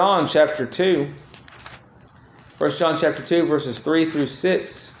 1 John chapter 2. 1 John chapter 2, verses 3 through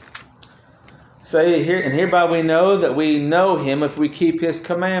 6. Say here, and hereby we know that we know Him if we keep His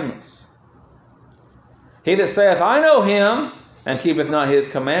commandments. He that saith, I know Him, and keepeth not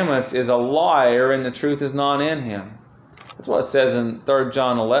His commandments, is a liar, and the truth is not in him. That's what it says in 3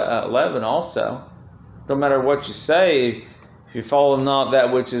 John 11 also. No matter what you say, if you follow not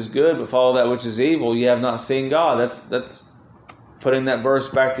that which is good, but follow that which is evil, you have not seen God. That's putting that verse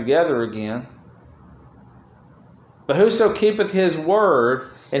back together again. But whoso keepeth His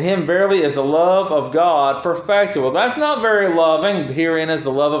word, In him verily is the love of God perfected. Well, that's not very loving. Herein is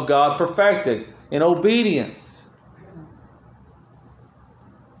the love of God perfected in obedience.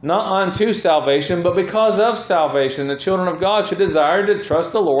 Not unto salvation, but because of salvation. The children of God should desire to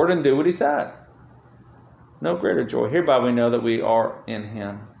trust the Lord and do what he says. No greater joy. Hereby we know that we are in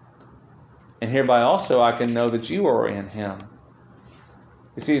him. And hereby also I can know that you are in him.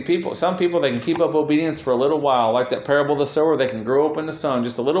 You see, some people, they can keep up obedience for a little while. Like that parable of the sower, they can grow up in the sun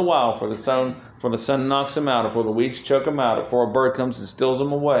just a little while before the sun knocks them out, or before the weeds choke them out, or before a bird comes and steals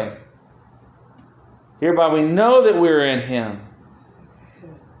them away. Hereby we know that we're in him.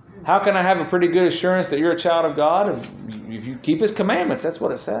 How can I have a pretty good assurance that you're a child of God? If you keep his commandments, that's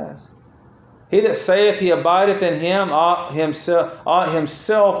what it says. He that saith he abideth in him ought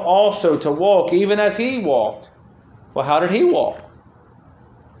himself also to walk, even as he walked. Well, how did he walk?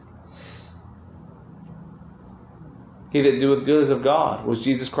 He that doeth good is of God. Was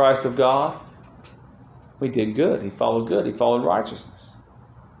Jesus Christ of God? He did good. He followed good. He followed righteousness.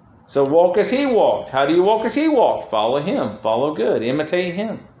 So walk as he walked. How do you walk as he walked? Follow him. Follow good. Imitate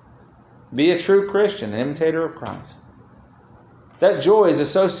him. Be a true Christian, an imitator of Christ. That joy is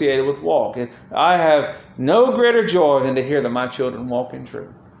associated with walk. I have no greater joy than to hear that my children walk in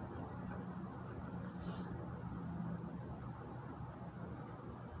truth.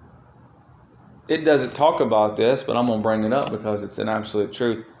 It doesn't talk about this, but I'm going to bring it up because it's an absolute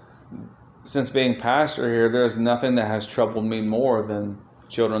truth. Since being pastor here, there's nothing that has troubled me more than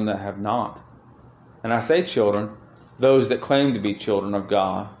children that have not. And I say children, those that claim to be children of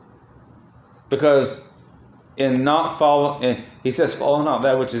God. Because in not following, he says, follow not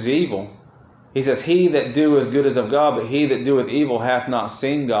that which is evil. He says, he that doeth good is of God, but he that doeth evil hath not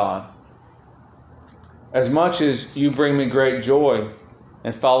seen God. As much as you bring me great joy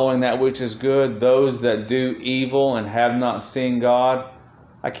in following that which is good, those that do evil and have not seen God,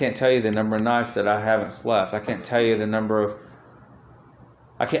 I can't tell you the number of nights that I haven't slept. I can't tell you the number of,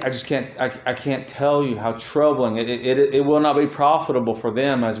 I can't tell you how troubling it will not be profitable for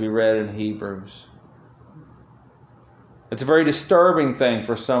them, as we read in Hebrews. It's a very disturbing thing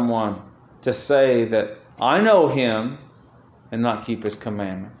for someone to say that I know him and not keep his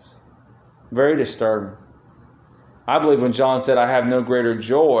commandments. Very disturbing. I believe when John said, I have no greater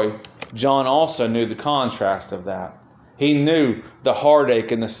joy, John also knew the contrast of that. He knew the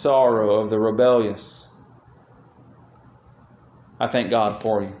heartache and the sorrow of the rebellious. I thank God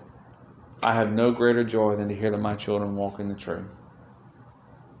for you. I have no greater joy than to hear that my children walk in the truth.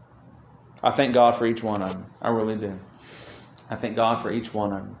 I thank God for each one of them. I really do. I thank God for each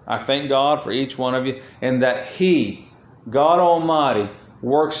one of you. I thank God for each one of you, and that he, God Almighty,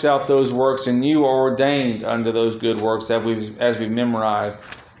 works out those works, and you are ordained unto those good works as we memorized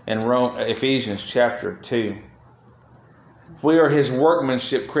in Ephesians chapter 2. We are his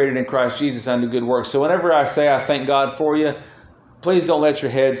workmanship created in Christ Jesus unto good works. So whenever I say I thank God for you, please don't let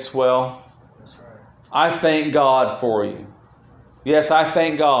your head swell. That's right. I thank God for you. Yes, I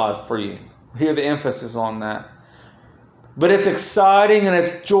thank God for you. Hear the emphasis on that. But it's exciting and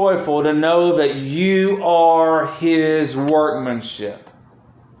it's joyful to know that you are his workmanship.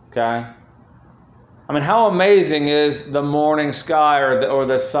 Okay? I mean, how amazing is the morning sky or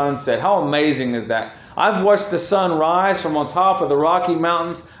the sunset? How amazing is that? I've watched the sun rise from on top of the Rocky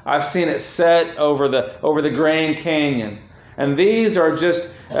Mountains. I've seen it set over the Grand Canyon. And these are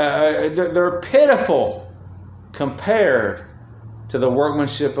just, they're pitiful compared to the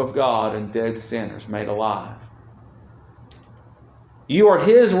workmanship of God and dead sinners made alive. You are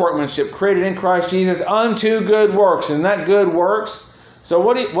his workmanship created in Christ Jesus unto good works. And that good works. So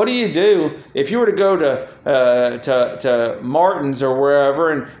what do you do if you were to go to Martin's or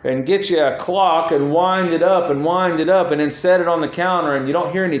wherever and get you a clock and wind it up and then set it on the counter and you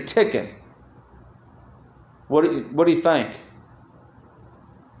don't hear any ticking? What do you think?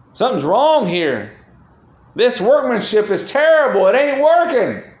 Something's wrong here. This workmanship is terrible. It ain't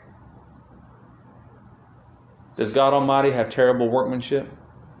working. Does God Almighty have terrible workmanship?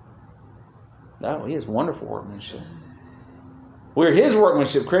 No, he has wonderful workmanship. We're his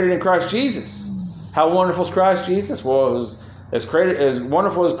workmanship created in Christ Jesus. How wonderful is Christ Jesus? Well, as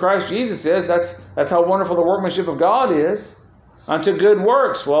wonderful as Christ Jesus is, that's how wonderful the workmanship of God is. Unto good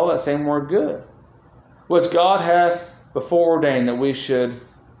works. Well, that same word good. Which God hath before ordained that we should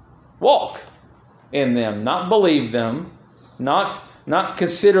walk in them, not believe them, not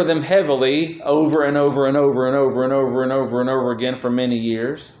consider them heavily over and over and over and over and over and over and over again for many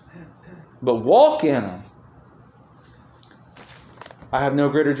years, but walk in them. I have no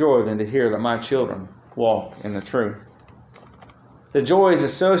greater joy than to hear that my children walk in the truth. The joy is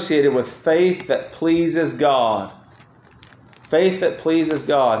associated with faith that pleases God. Faith that pleases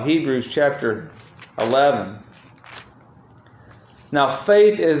God. Hebrews chapter 11. Now,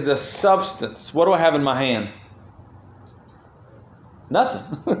 faith is the substance. What do I have in my hand?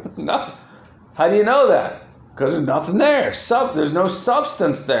 Nothing. Nothing. How do you know that? Because there's nothing there. There's no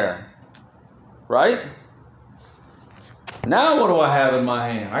substance there. Right? Now what do I have in my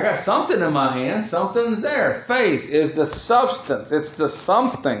hand? I got something in my hand. Something's there. Faith is the substance. It's the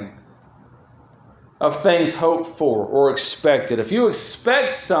something of things hoped for or expected. If you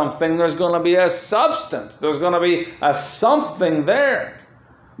expect something, there's going to be a substance. There's going to be a something there.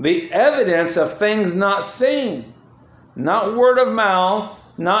 The evidence of things not seen. Not word of mouth,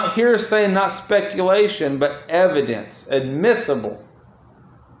 not hearsay, not speculation, but evidence, admissible.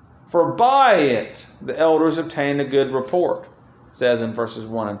 For by it the elders obtained a good report, it says in verses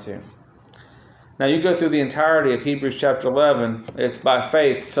 1 and 2. Now you go through the entirety of Hebrews chapter 11, it's by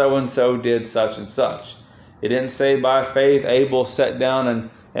faith so-and-so did such and such. It didn't say by faith Abel sat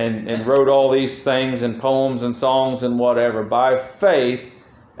down and wrote all these things and poems and songs and whatever. By faith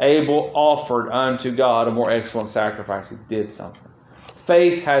Abel offered unto God a more excellent sacrifice. He did something.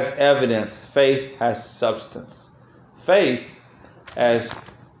 Faith has evidence. Faith has substance. Faith, as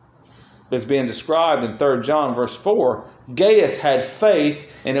is being described in 3 John verse 4, Gaius had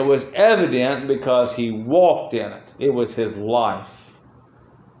faith, and it was evident because he walked in it. It was his life.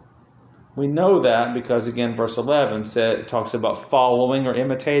 We know that because, again, verse 11 it talks about following or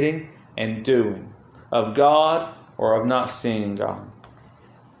imitating and doing, of God or of not seeing God.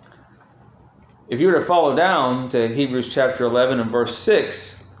 If you were to follow down to Hebrews chapter 11 and verse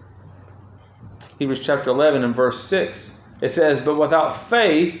 6, Hebrews chapter 11 and verse 6, it says, but without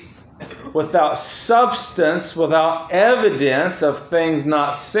faith, without substance, without evidence of things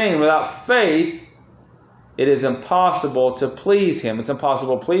not seen, without faith, it is impossible to please Him. It's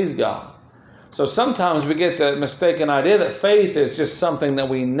impossible to please God. So sometimes we get the mistaken idea that faith is just something that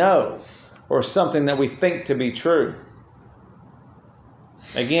we know or something that we think to be true.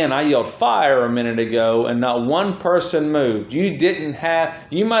 Again, I yelled fire a minute ago and not one person moved. You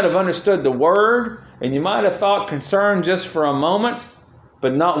might have understood the word and you might have thought concern just for a moment,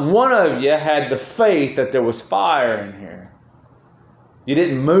 but not one of you had the faith that there was fire in here. You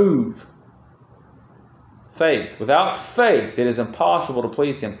didn't move. Faith. Without faith, it is impossible to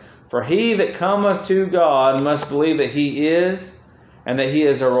please Him. For he that cometh to God must believe that He is, and that He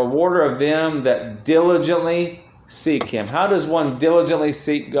is a rewarder of them that diligently seek Him. How does one diligently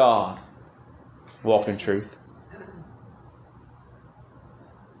seek God? Walk in truth.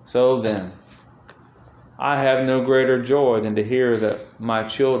 So then, I have no greater joy than to hear that my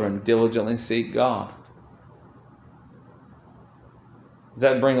children diligently seek God. Does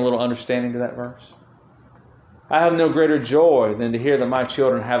that bring a little understanding to that verse? I have no greater joy than to hear that my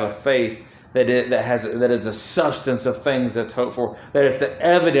children have a faith that is the substance of things that's hoped for, that is the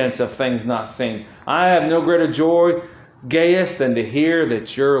evidence of things not seen. I have no greater joy, Gaius, than to hear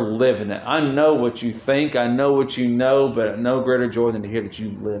that you're living it. I know what you think, I know what you know, but no greater joy than to hear that you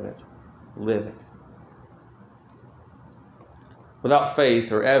live it. Live it. Without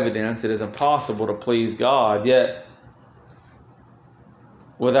faith or evidence, it is impossible to please God. Yet,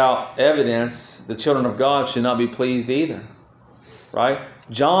 without evidence, the children of God should not be pleased either. Right?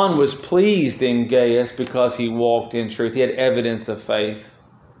 John was pleased in Gaius because he walked in truth. He had evidence of faith.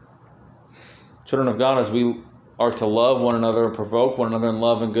 Children of God, as we are to love one another and provoke one another in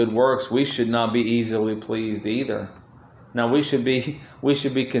love and good works, we should not be easily pleased either. Now we should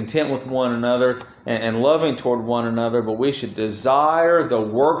be content with one another and loving toward one another, but we should desire the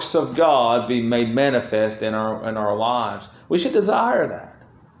works of God be made manifest in our lives. We should desire that.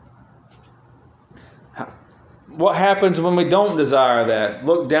 What happens when we don't desire that?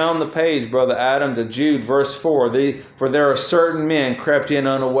 Look down the page, Brother Adam, to Jude, verse 4. For there are certain men crept in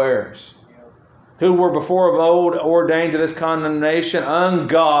unawares, who were before of old ordained to this condemnation,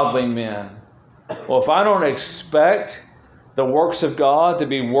 ungodly men. Well, if I don't expect the works of God to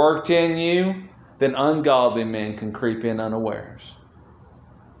be worked in you, then ungodly men can creep in unawares.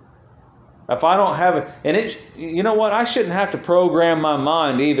 If I don't have it, and you know what? I shouldn't have to program my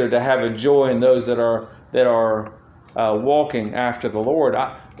mind either to have a joy in those that are walking after the Lord.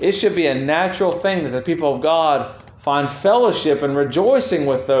 It should be a natural thing that the people of God find fellowship and rejoicing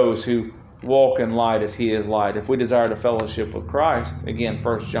with those who walk in light as He is light. If we desire to fellowship with Christ, again,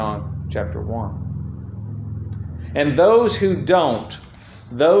 1 John chapter 1. And those who don't,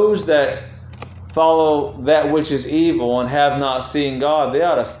 those that follow that which is evil and have not seen God, they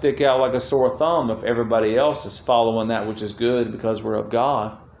ought to stick out like a sore thumb if everybody else is following that which is good because we're of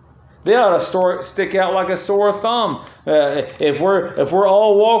God. They ought to stick out like a sore thumb. If we're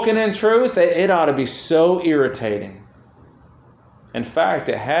all walking in truth, it ought to be so irritating In fact,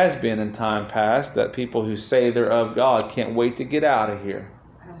 it has been in time past that people who say they're of God can't wait to get out of here.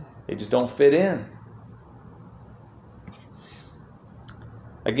 They just don't fit in.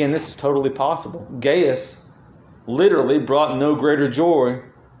 Again, this is totally possible. Gaius literally brought no greater joy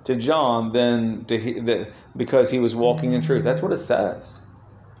to John than because he was walking in truth. That's what it says.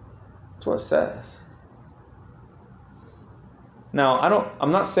 That's what it says. Now,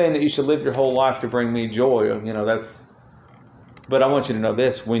 I'm not saying that you should live your whole life to bring me joy. But I want you to know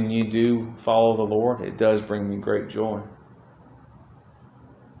this: when you do follow the Lord, it does bring me great joy.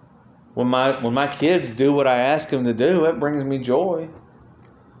 When my kids do what I ask them to do, it brings me joy.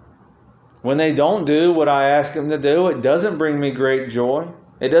 When they don't do what I ask them to do, it doesn't bring me great joy.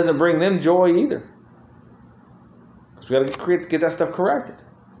 It doesn't bring them joy either. Because we got to get that stuff corrected.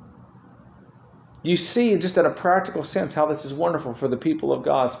 You see, just at a practical sense, how this is wonderful for the people of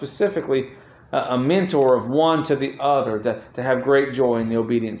God, specifically a mentor of one to the other, to have great joy in the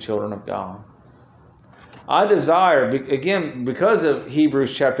obedient children of God. I desire, again, because of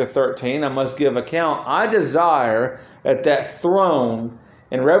Hebrews chapter 13, I must give account. I desire at that throne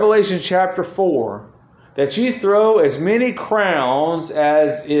in Revelation chapter 4 that you throw as many crowns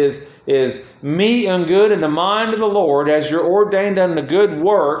as is meet and good in the mind of the Lord, as you're ordained unto good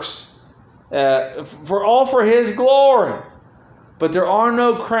works, for His glory. But there are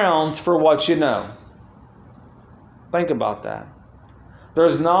no crowns for what you know. Think about that.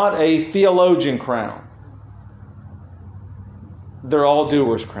 There's not a theologian crown. They're all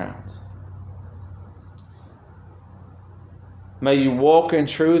doers' crowns. May you walk in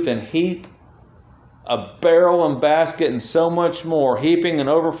truth and heap a barrel and basket and so much more, heaping and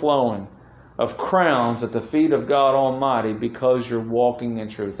overflowing of crowns at the feet of God Almighty because you're walking in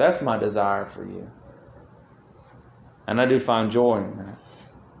truth. That's my desire for you. And I do find joy in that.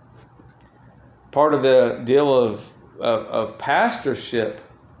 Part of the deal of pastorship,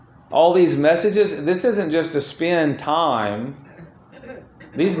 all these messages, this isn't just to spend time.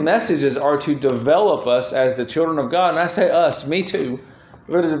 These messages are to develop us as the children of God. And I say us, me too.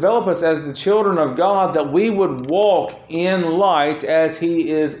 We're to develop us as the children of God, that we would walk in light as He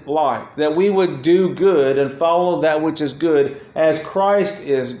is light. That we would do good and follow that which is good as Christ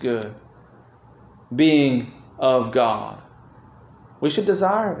is good, being of God. We should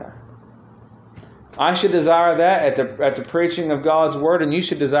desire that. I should desire that at the preaching of God's Word, and you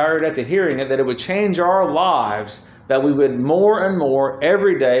should desire it at the hearing it, that it would change our lives, that we would more and more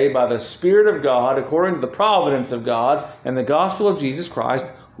every day, by the Spirit of God, according to the providence of God and the gospel of Jesus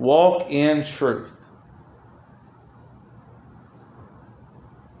Christ, walk in truth.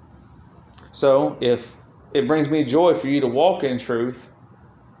 So, if it brings me joy for you to walk in truth,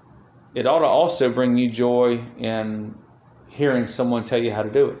 it ought to also bring you joy in hearing someone tell you how to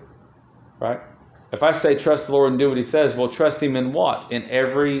do it. Right? If I say trust the Lord and do what He says, well, trust Him in what? In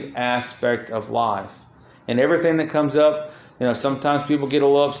every aspect of life. And everything that comes up, sometimes people get a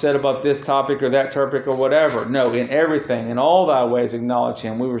little upset about this topic or that topic or whatever. No, in everything, in all thy ways acknowledge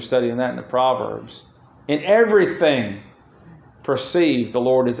Him. We were studying that in the Proverbs. In everything, perceive the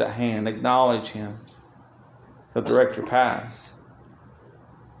Lord is at hand. Acknowledge Him. He'll direct your paths.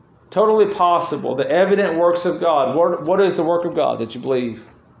 Totally possible. The evident works of God. What is the work of God? That you believe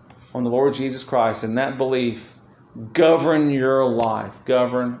on the Lord Jesus Christ, and that belief govern your life,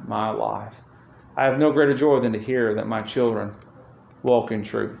 govern my life. I have no greater joy than to hear that my children walk in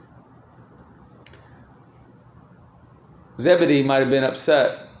truth. Zebedee might have been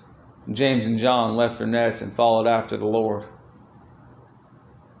upset. James and John left their nets and followed after the Lord.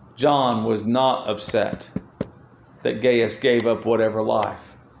 John was not upset that Gaius gave up whatever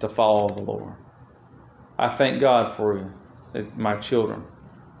life to follow the Lord. I thank God for you, that my children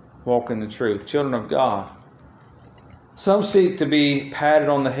walk in the truth, children of God. Some seek to be patted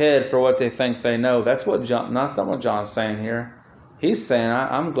on the head for what they think they know. That's not what John's saying here. He's saying,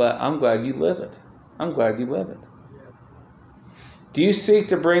 I'm glad you live it. I'm glad you live it. Do you seek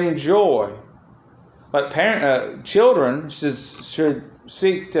to bring joy? Like children should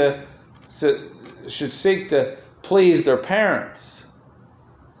seek to please their parents.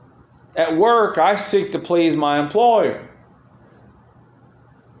 At work, I seek to please my employer.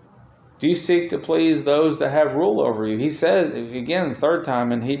 Do you seek to please those that have rule over you? He says, again, the third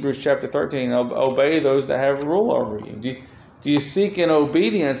time in Hebrews chapter 13, obey those that have rule over you. Do you seek in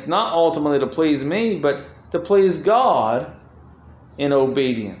obedience, not ultimately to please me, but to please God in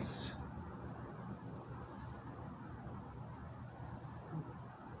obedience?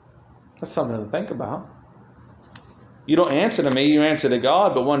 That's something to think about. You don't answer to me, you answer to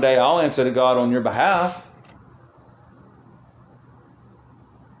God, but one day I'll answer to God on your behalf.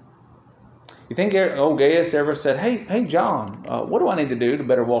 You think old Gaius ever said, hey John, what do I need to do to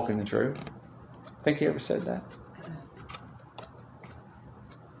better walk in the truth? Think he ever said that?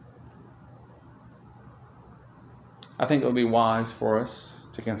 I think it would be wise for us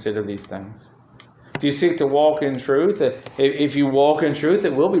to consider these things. Do you seek to walk in truth? If you walk in truth,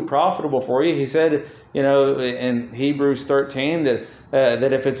 it will be profitable for you. He said, in Hebrews 13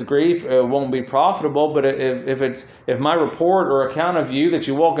 that if it's grief, it won't be profitable. But if my report or account of you that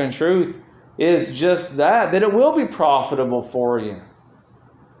you walk in truth is just that, then it will be profitable for you.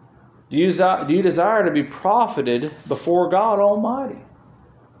 Do you desire to be profited before God Almighty?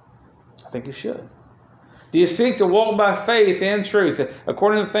 I think you should. Do you seek to walk by faith in truth,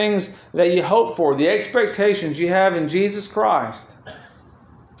 according to the things that you hope for, the expectations you have in Jesus Christ?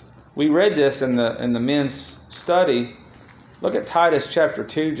 We read this in the men's study. Look at Titus chapter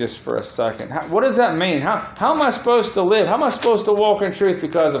 2 just for a second. What does that mean? How am I supposed to live? How am I supposed to walk in truth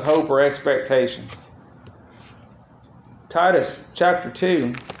because of hope or expectation? Titus chapter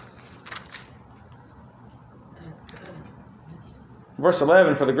 2. Verse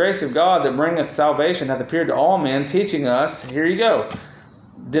 11, for the grace of God that bringeth salvation hath appeared to all men, teaching us, here you go,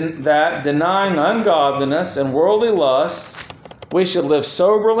 that denying ungodliness and worldly lusts, we should live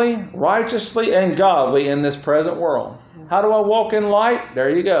soberly, righteously, and godly in this present world. How do I walk in light?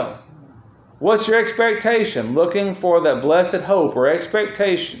 There you go. What's your expectation? Looking for that blessed hope or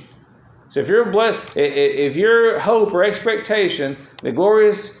expectation. So if your hope or expectation, the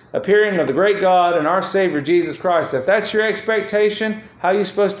glorious appearing of the great God and our Savior Jesus Christ, if that's your expectation, how are you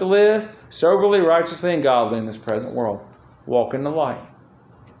supposed to live? Soberly, righteously, and godly in this present world. Walk in the light.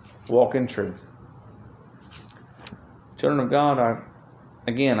 Walk in truth. Children of God,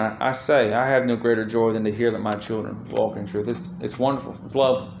 I say, I have no greater joy than to hear that my children walk in truth. It's wonderful. It's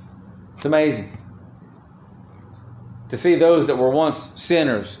lovely. It's amazing. To see those that were once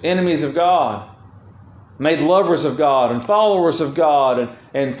sinners, enemies of God, made lovers of God and followers of God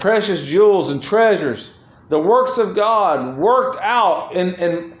and precious jewels and treasures, the works of God worked out.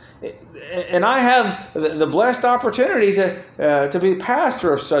 And I have the blessed opportunity to be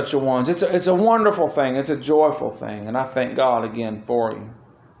pastor of such a ones. It's a wonderful thing. It's a joyful thing. And I thank God again for you.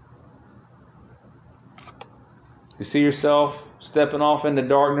 You see yourself stepping off into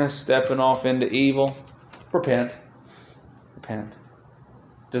darkness, stepping off into evil, repent. Repent.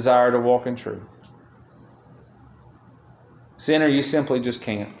 Desire to walk in truth. Sinner, you simply just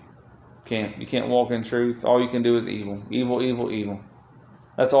can't. You can't walk in truth. All you can do is evil. Evil, evil, evil.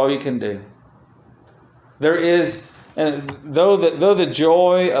 That's all you can do. There is, and though the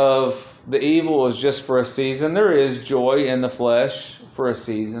joy of the evil is just for a season, there is joy in the flesh for a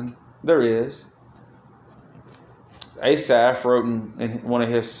season. There is. Asaph wrote in one of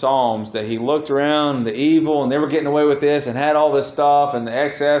his psalms that he looked around the evil and they were getting away with this and had all this stuff and the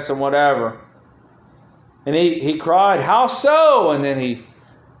excess and whatever. And he cried, how so? And then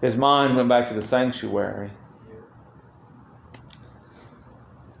his mind went back to the sanctuary.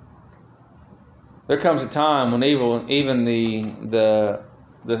 There comes a time when even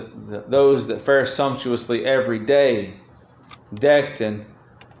those that fare sumptuously every day, decked in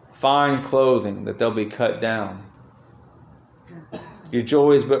fine clothing, that they'll be cut down. Your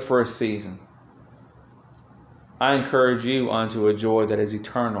joy is but for a season. I encourage you unto a joy that is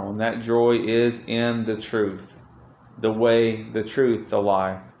eternal, and that joy is in the truth, the way, the truth, the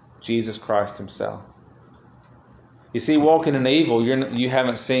life, Jesus Christ Himself. You see, walking in evil, you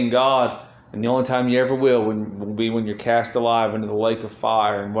haven't seen God, and the only time you ever will be when you're cast alive into the lake of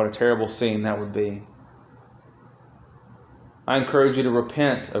fire, and what a terrible scene that would be. I encourage you to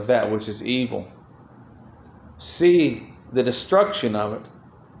repent of that which is evil. See the destruction of it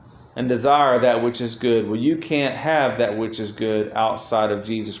and desire that which is good. Well, you can't have that which is good outside of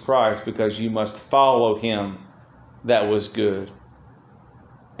Jesus Christ because you must follow Him that was good.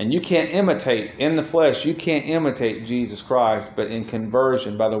 And you can't imitate in the flesh, you can't imitate Jesus Christ, but in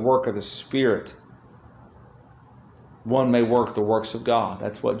conversion by the work of the Spirit, one may work the works of God.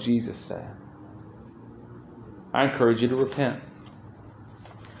 That's what Jesus said. I encourage you to repent.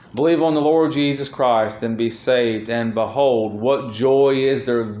 Believe on the Lord Jesus Christ and be saved. And behold, what joy is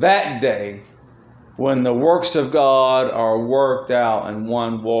there that day when the works of God are worked out and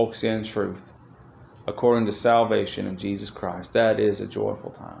one walks in truth according to salvation in Jesus Christ. That is a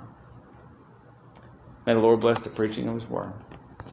joyful time. May the Lord bless the preaching of His word.